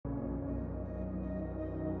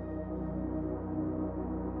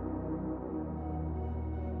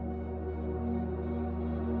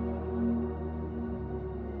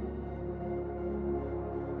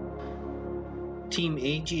Team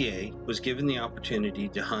AGA was given the opportunity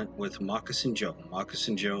to hunt with Moccasin Joe.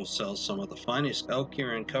 Moccasin Joe sells some of the finest elk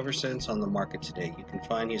ear and cover scents on the market today. You can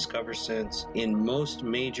find his cover scents in most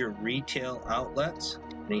major retail outlets,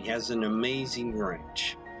 and he has an amazing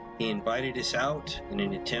ranch. He invited us out in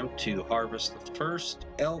an attempt to harvest the first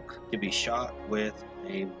elk to be shot with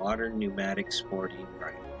a modern pneumatic sporting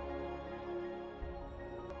rifle.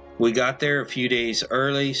 We got there a few days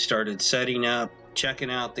early, started setting up,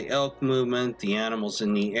 checking out the elk movement, the animals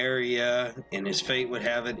in the area, and as fate would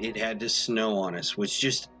have it, it had to snow on us, which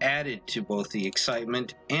just added to both the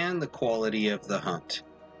excitement and the quality of the hunt.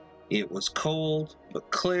 It was cold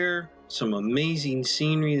but clear, some amazing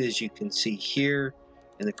scenery as you can see here,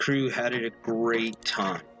 and the crew had a great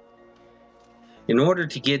time. In order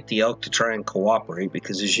to get the elk to try and cooperate,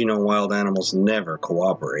 because as you know, wild animals never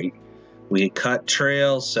cooperate, we had cut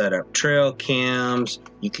trails, set up trail cams.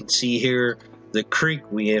 You can see here the creek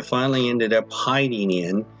we had finally ended up hiding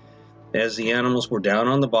in as the animals were down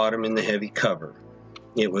on the bottom in the heavy cover.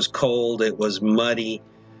 It was cold, it was muddy,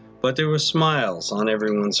 but there were smiles on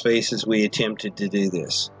everyone's face as we attempted to do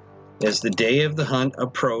this. As the day of the hunt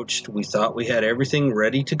approached, we thought we had everything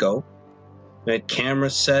ready to go. We had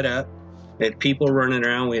cameras set up, we had people running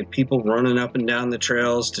around, we had people running up and down the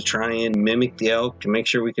trails to try and mimic the elk, to make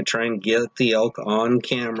sure we could try and get the elk on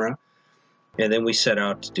camera, and then we set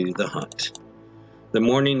out to do the hunt. The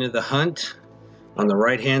morning of the hunt, on the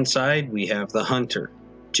right-hand side, we have the hunter,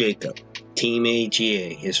 Jacob, Team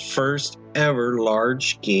AGA, his first ever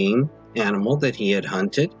large game animal that he had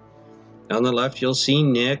hunted. On the left, you'll see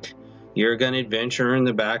Nick, Airgun adventurer. In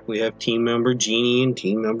the back, we have team member Jeannie and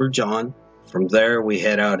team member John. From there, we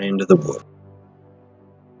head out into the woods.